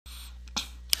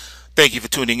Thank you for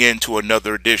tuning in to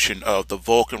another edition of the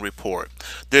Vulcan Report.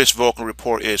 This Vulcan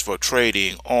Report is for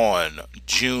trading on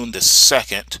June the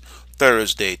 2nd,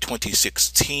 Thursday,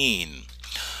 2016.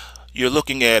 You're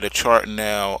looking at a chart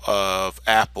now of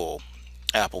Apple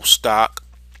stock.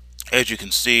 As you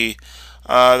can see,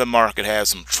 the market has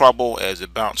some trouble as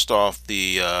it bounced off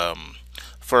the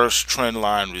first trend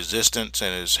line resistance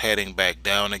and is heading back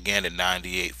down again at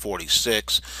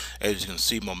 98.46. As you can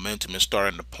see, momentum is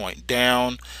starting to point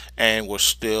down, and we're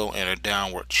still in a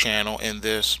downward channel in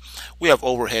this. We have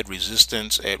overhead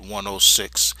resistance at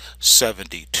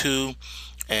 106.72,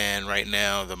 and right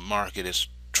now the market is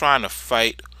trying to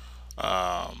fight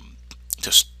to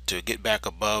get back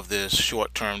above this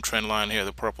short-term trend line here,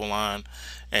 the purple line,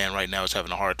 and right now it's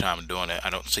having a hard time doing it. I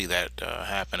don't see that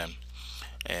happening,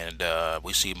 and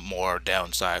we see more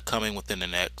downside coming within the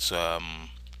next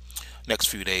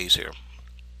few days here.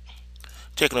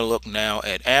 Taking a look now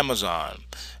at Amazon.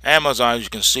 Amazon, as you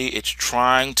can see, it's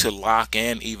trying to lock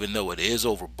in even though it is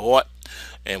overbought,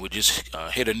 and we just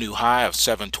hit a new high of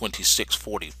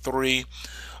 726.43.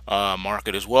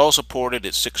 Market is well supported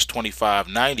at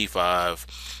 625.95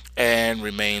 and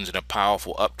remains in a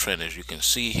powerful uptrend, as you can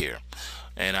see here.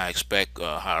 And I expect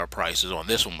higher prices on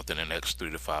this one within the next 3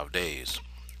 to 5 days.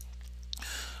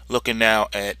 Looking now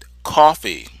at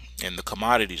coffee in the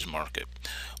commodities market.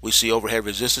 We see overhead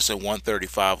resistance at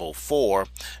 135.04,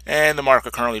 and the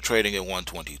market currently trading at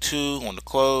 122 on the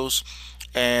close,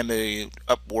 and the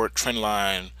upward trend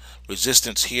line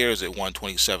resistance here is at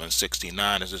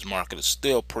 127.69, as this market is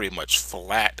still pretty much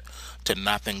flat to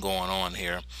nothing going on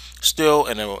here. Still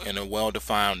in a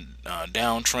well-defined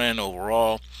downtrend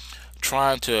overall,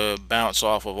 trying to bounce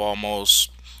off of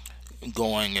almost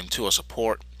going into a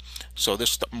support. So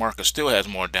this market still has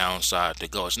more downside to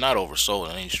go. It's not oversold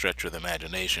in any stretch of the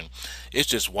imagination. It's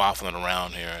just waffling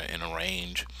around here in a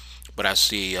range. But I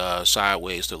see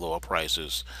sideways to lower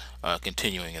prices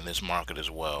continuing in this market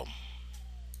as well.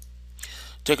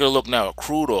 Taking a look now at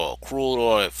crude oil. Crude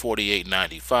oil at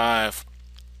 48.95.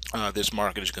 This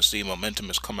market, as you can see, momentum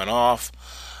is coming off.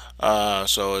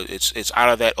 So it's out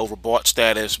of that overbought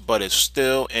status, but it's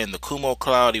still in the Kumo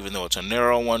cloud, even though it's a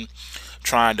narrow one,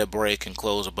 trying to break and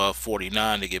close above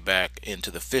 49 to get back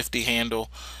into the 50 handle.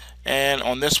 And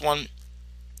on this one,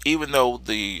 even though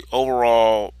the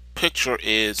overall picture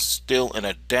is still in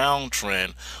a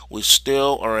downtrend, we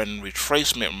still are in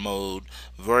retracement mode,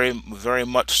 very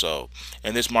much so.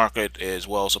 And this market is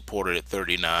well supported at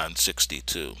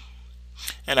 39.62.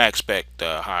 And I expect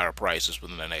higher prices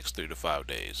within the next 3 to 5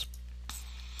 days.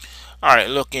 All right,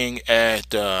 looking at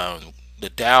the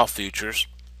Dow futures.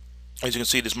 As you can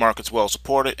see, this market's well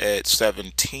supported at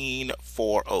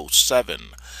 17,407,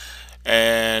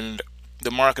 and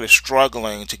the market is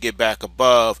struggling to get back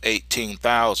above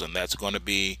 18,000. That's going to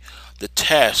be the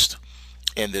test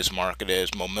in this market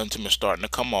as momentum is starting to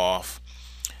come off.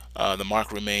 The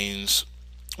market remains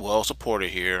well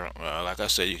supported here. Like I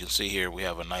said, you can see here we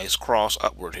have a nice cross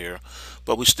upward here,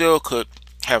 but we still could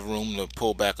have room to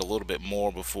pull back a little bit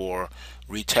more before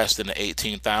retesting the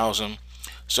 18,000.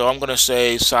 So I'm going to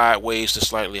say sideways to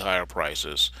slightly higher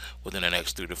prices within the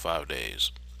next 3 to 5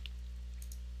 days.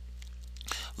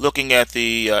 Looking at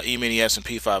the emini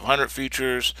S&P 500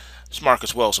 futures, this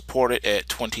market's well supported at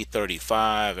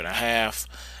 2035.5,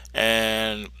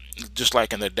 and just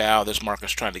like in the Dow, this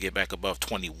market's trying to get back above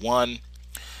 21.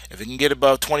 If it can get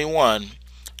above 21,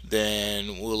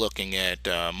 then we're looking at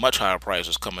much higher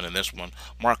prices coming in this one.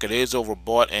 Market is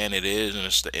overbought, and it is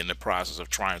in the process of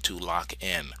trying to lock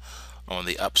in on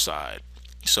the upside.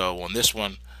 So on this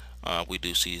one, we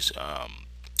do see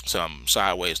some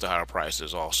sideways to higher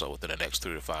prices also within the next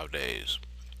 3 to 5 days.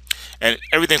 And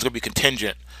everything's going to be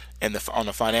contingent on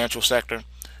the financial sector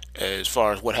as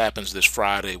far as what happens this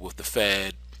Friday with the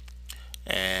Fed,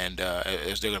 and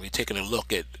as they're going to be taking a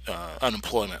look at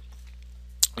unemployment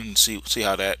and see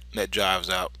how that jives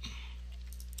out.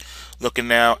 Looking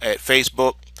now at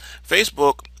Facebook.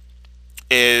 Facebook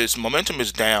is momentum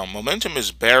is down. Momentum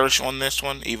is bearish on this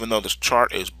one, even though this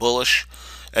chart is bullish.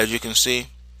 As you can see,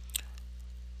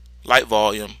 light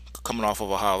volume coming off of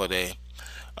a holiday.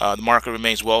 The market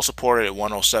remains well supported at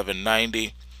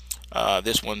 107.90.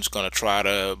 This one's going to try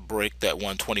to break that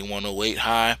 121.08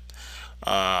 high.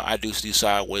 I do see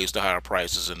sideways to higher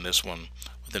prices in this one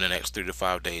within the next 3 to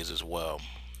 5 days as well.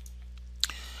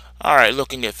 All right,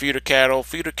 looking at feeder cattle.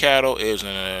 Feeder cattle is in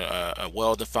a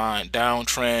well-defined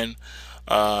downtrend.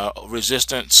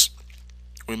 Resistance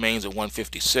remains at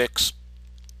 156,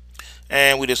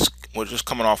 and we're just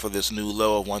coming off of this new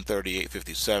low of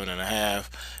 138.57.5,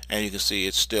 and you can see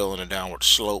it's still in a downward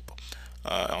slope.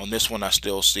 On this one, I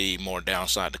still see more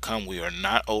downside to come. We are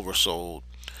not oversold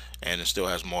and it still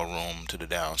has more room to the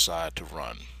downside to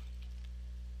run.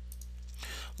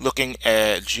 Looking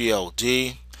at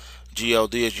GLD,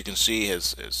 as you can see,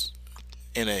 is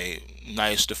in a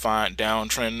nice defined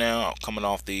downtrend now, coming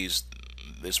off this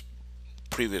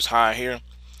previous high here,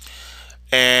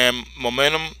 and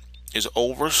momentum is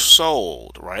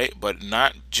oversold, right? But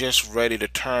not just ready to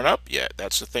turn up yet.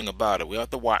 That's the thing about it. We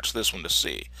have to watch this one to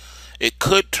see. It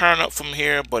could turn up from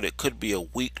here, but it could be a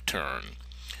weak turn,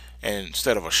 and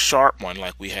instead of a sharp one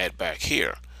like we had back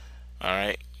here. All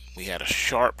right, we had a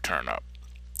sharp turn up.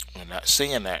 We're not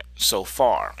seeing that so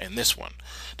far in this one.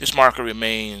 This market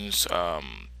remains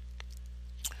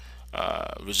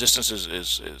resistance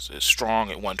is strong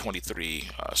at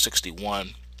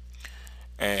 123.61,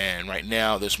 and right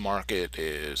now this market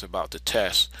is about to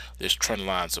test this trend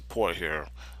line support here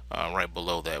right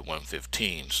below that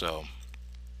 115. So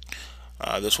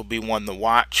this will be one to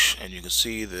watch, and you can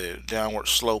see the downward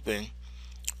sloping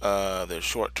the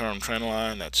short-term trend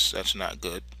line. That's not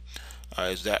good.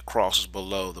 As that crosses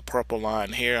below the purple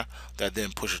line here, that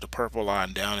then pushes the purple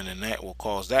line down, and then that will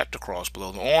cause that to cross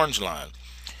below the orange line,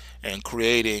 and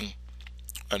creating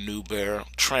a new bear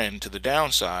trend to the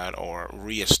downside, or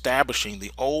reestablishing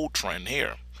the old trend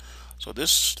here. So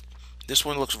this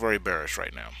one looks very bearish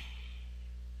right now.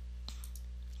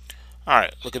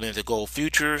 Alright, looking at the gold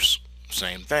futures,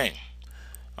 same thing.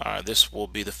 This will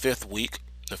be the fifth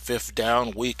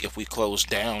down week if we close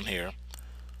down here.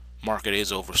 Market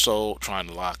is oversold, trying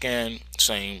to lock in.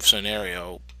 Same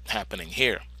scenario happening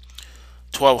here.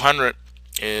 1200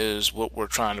 is what we're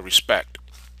trying to respect.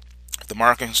 If the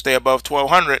market can stay above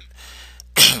 1200,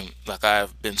 like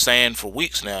I've been saying for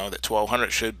weeks now, that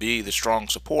 1200 should be the strong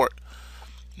support,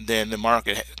 then the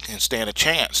market can stand a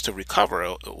chance to recover.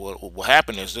 What will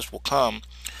happen is this will come,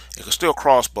 it can still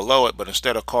cross below it, but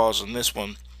instead of causing this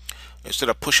one, instead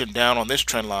of pushing down on this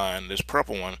trend line, this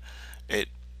purple one, it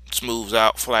smooths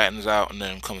out, flattens out, and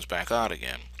then comes back out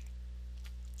again.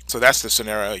 So that's the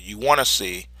scenario you want to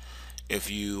see if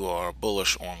you are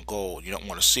bullish on gold. You don't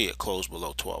want to see it close below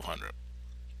 1200.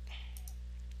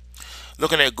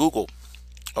 Looking at Google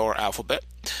or Alphabet,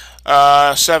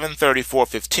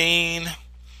 734.15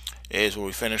 is where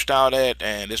we finished out at,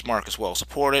 and this market is well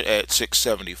supported at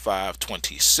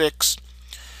 675.26.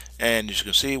 And as you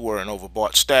can see, we're in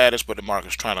overbought status, but the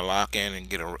market's trying to lock in and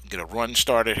get a run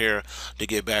started here to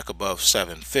get back above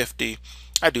 750.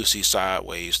 I do see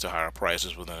sideways to higher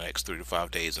prices within the next 3 to 5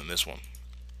 days in this one.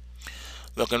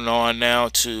 Looking on now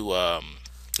to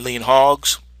lean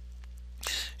hogs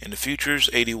in the futures,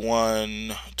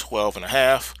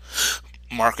 81.12.5.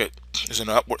 Market is in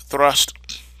an upward thrust,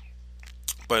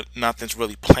 but nothing's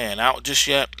really playing out just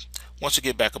yet. Once we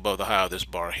get back above the high of this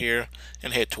bar here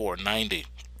and head toward 90,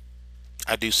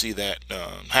 I do see that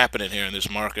happening here in this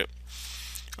market.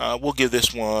 We'll give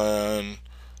this one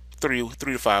 3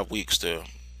 to 5 weeks to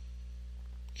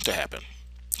happen.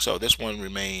 So this one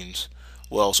remains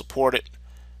well supported,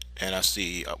 and I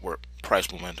see upward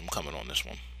price momentum coming on this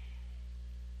one.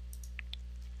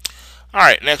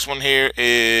 Alright, next one here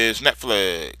is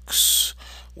Netflix.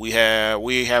 We have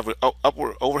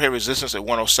upward overhead resistance at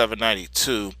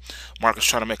 107.92. Market's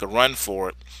trying to make a run for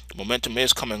it. The momentum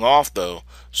is coming off though,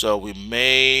 so we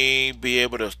may be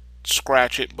able to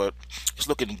scratch it, but it's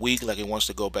looking weak, like it wants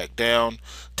to go back down.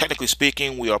 Technically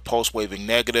speaking, we are pulse waving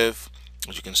negative,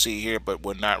 as you can see here, but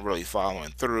we're not really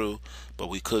following through. But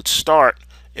we could start,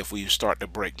 if we start to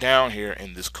break down here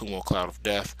in this cumulative cloud of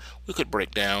death, we could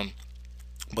break down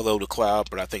below the cloud,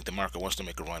 but I think the market wants to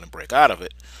make a run and break out of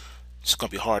it. It's going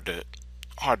to be hard to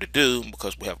do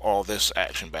because we have all this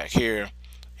action back here,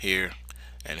 here,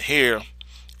 and here,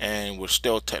 and we're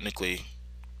still technically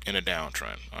in a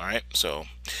downtrend. All right, so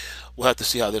we'll have to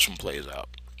see how this one plays out.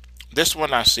 This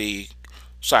one I see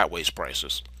sideways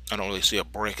prices. I don't really see a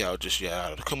breakout just yet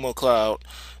out of the cumulative cloud.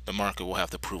 The market will have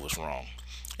to prove us wrong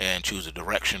and choose a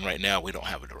direction. Right now we don't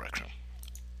have a direction.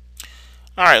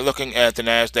 All right, looking at the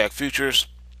NASDAQ futures,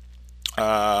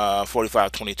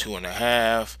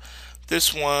 45.22.5.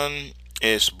 This one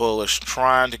is bullish,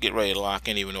 trying to get ready to lock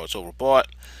in even though it's overbought.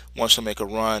 Wants to make a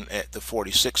run at the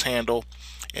 46 handle,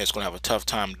 and it's going to have a tough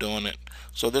time doing it.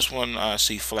 So this one I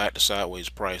see flat to sideways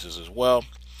prices as well.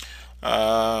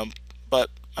 But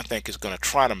I think it's going to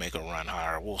try to make a run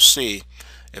higher. We'll see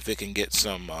if it can get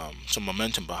some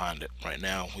momentum behind it. Right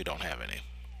now we don't have any.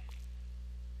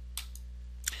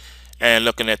 And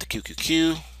looking at the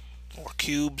QQQ or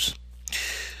cubes,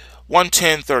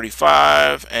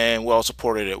 110.35 and well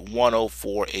supported at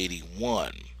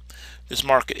 104.81. This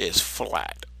market is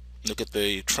flat. Look at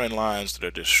the trend lines that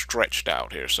are just stretched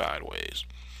out here sideways.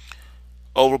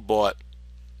 Overbought,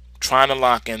 trying to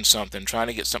lock in something, trying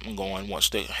to get something going, wants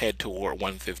to head toward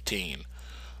 115.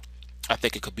 I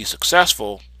think it could be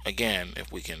successful, again, if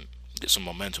we can get some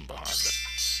momentum behind it.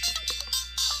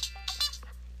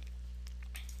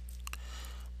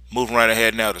 Moving right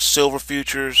ahead now to silver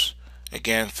futures.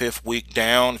 Again, 5th week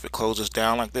down. If it closes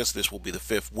down like this will be the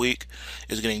 5th week.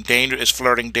 It's getting dangerous. It's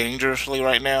flirting dangerously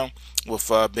right now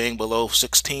with being below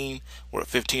 16. We're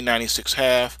at 1596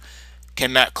 half.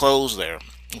 Cannot close there.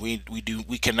 We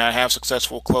cannot have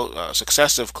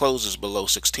successive closes below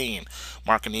 16.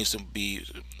 Market needs to be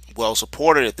well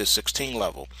supported at this 16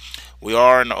 level. We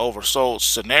are in an oversold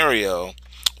scenario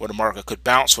where the market could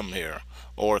bounce from here,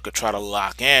 or it could try to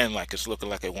lock in like it's looking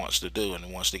like it wants to do, and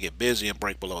it wants to get busy and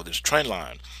break below this trend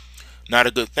line. Not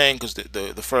a good thing, because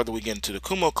the further we get into the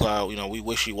Kumo cloud, we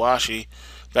wishy-washy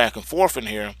back and forth in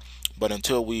here, but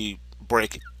until we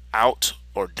break out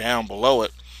or down below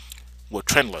it, we're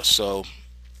trendless. So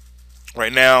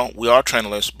right now we are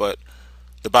trendless, but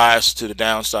the bias to the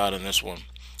downside on this one.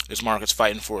 This market's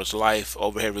fighting for its life.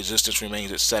 Overhead resistance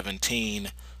remains at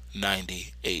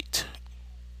 1798.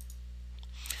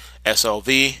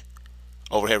 SLV,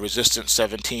 overhead resistance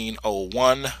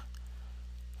 1701.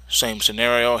 Same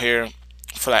scenario here,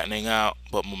 flattening out,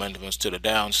 but momentum is to the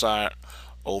downside.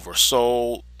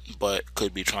 Oversold, but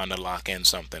could be trying to lock in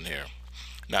something here.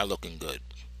 Not looking good.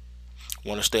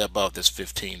 Want to stay above this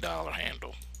 $15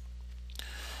 handle.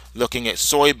 Looking at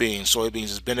soybeans. Soybeans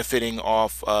is benefiting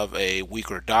off of a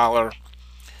weaker dollar.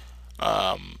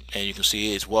 And you can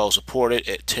see it's well supported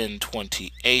at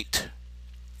 1028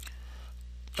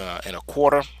 and a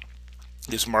quarter.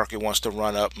 This market wants to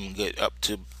run up and get up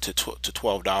to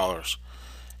 $12.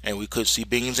 And we could see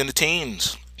beans in the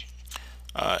teens.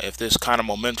 If this kind of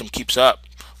momentum keeps up,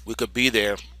 we could be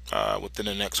there within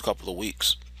the next couple of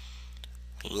weeks.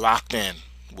 Locked in.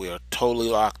 We are totally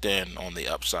locked in on the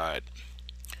upside.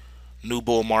 New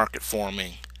bull market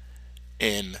forming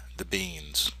in the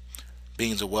beans.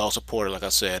 Beans are well supported, like I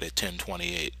said, at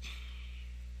 1028.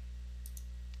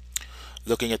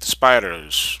 Looking at the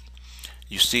spiders,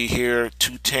 you see here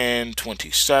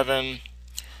 210.27.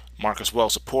 Market's well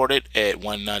supported at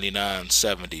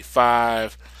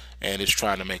 199.75, and it's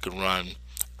trying to make a run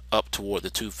up toward the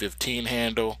 215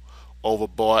 handle.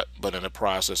 Overbought, but in the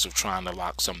process of trying to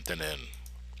lock something in.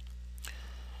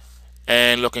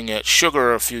 And looking at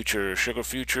sugar futures,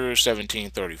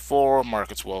 1734.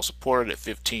 Market's well supported at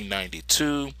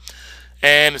 1592,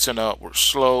 and it's an upward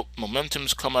slope.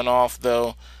 Momentum's coming off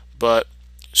though, but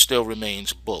still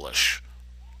remains bullish.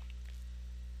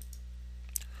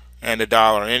 And the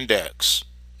dollar index,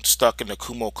 stuck in the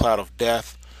Kumo cloud of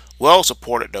death, well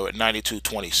supported though at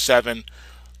 92.27.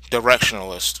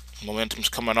 Directionalist. Momentum's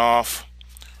coming off.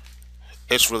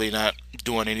 It's really not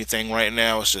doing anything right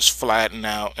now. It's just flattening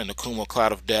out in the Kumo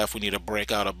cloud of death. We need a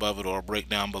breakout above it or a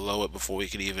breakdown below it before we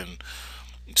could even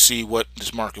see what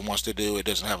this market wants to do. It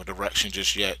doesn't have a direction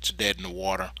just yet. It's dead in the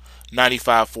water.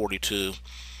 95.42.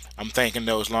 I'm thinking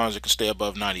though, as long as it can stay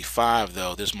above 95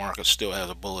 though, this market still has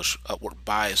a bullish upward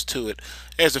bias to it,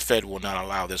 as the Fed will not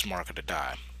allow this market to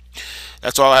die.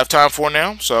 That's all I have time for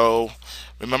now. So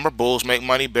remember, bulls make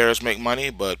money, bears make money,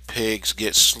 but pigs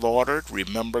get slaughtered.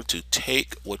 Remember to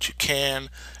take what you can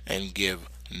and give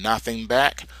nothing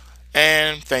back.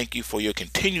 And thank you for your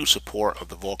continued support of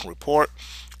the Vulcan Report,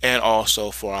 and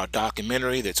also for our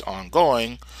documentary that's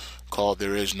ongoing called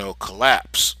There Is No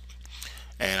Collapse.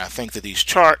 And I think that these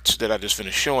charts that I just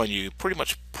finished showing you pretty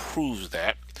much proves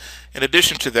that. In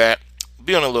addition to that,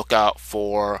 be on the lookout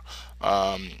for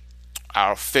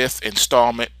our 5th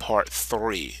installment, part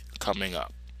 3, coming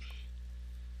up.